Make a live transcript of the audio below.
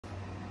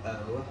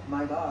Oh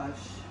my gosh,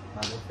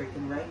 my little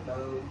freaking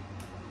rainbow.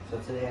 So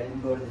today I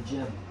didn't go to the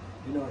gym.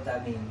 You know what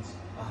that means,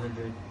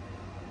 100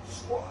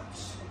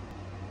 squats.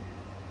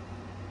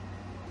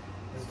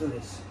 Let's do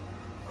this.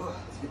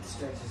 Let's get the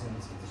stretches in,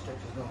 let's get the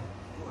stretches going.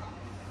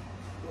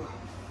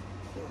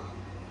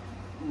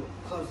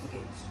 Close the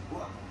gates,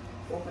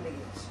 open the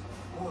gates,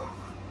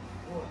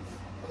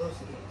 close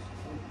the gates.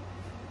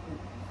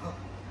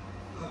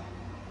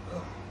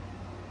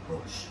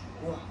 Push,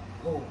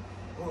 pull,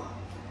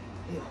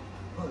 here,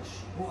 push,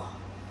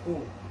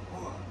 pull,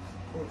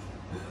 push,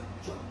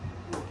 jump.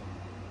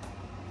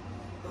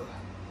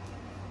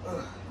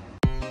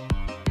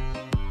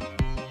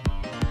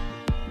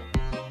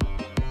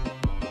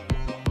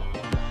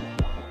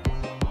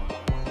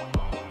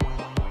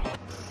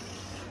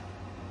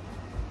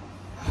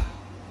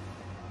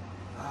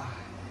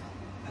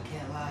 I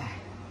can't lie,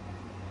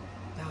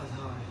 that was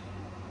hard.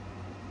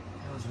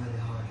 That was really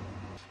hard.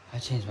 I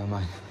changed my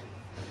mind.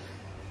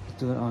 Let's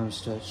do an arm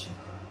stretch.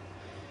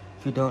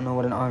 If you don't know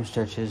what an arm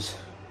stretch is,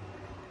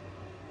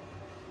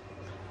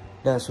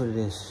 that's what it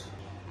is.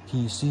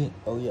 Can you see it?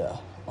 Oh yeah,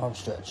 arm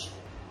stretch.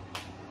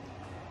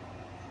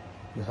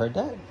 You heard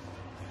that?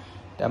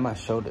 That's my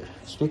shoulder.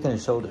 Speaking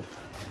of shoulder,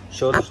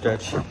 shoulder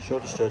stretch,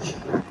 shoulder stretch.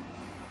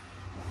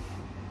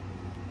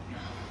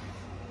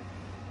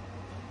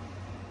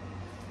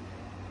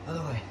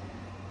 Other way.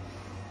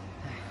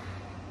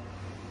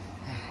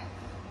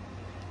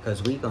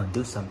 Cause we gonna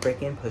do some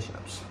freaking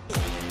push-ups.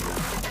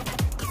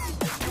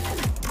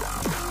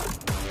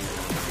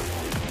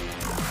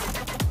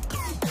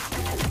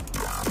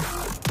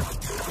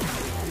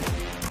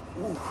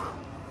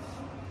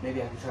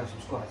 Maybe I can try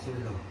some squats. Here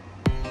we go.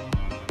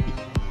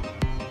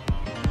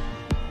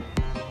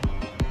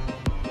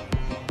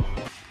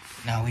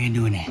 No, we ain't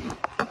doing it.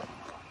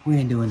 We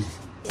ain't doing it.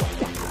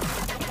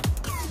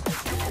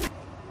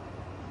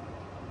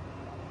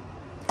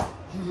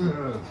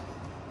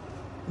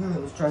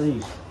 Let's try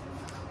these.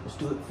 Let's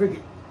do it.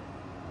 Frickin.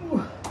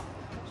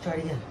 Let's try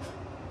it again.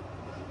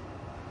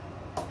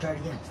 Try it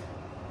again.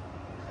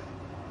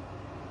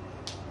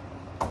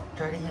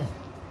 Try it again.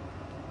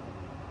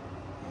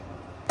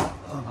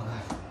 Oh my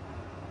God.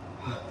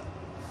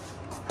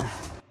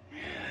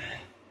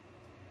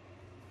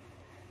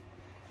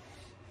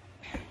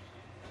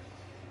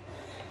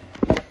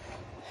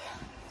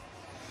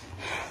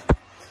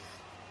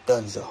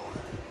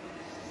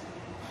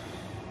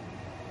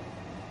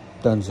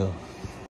 Dunzo.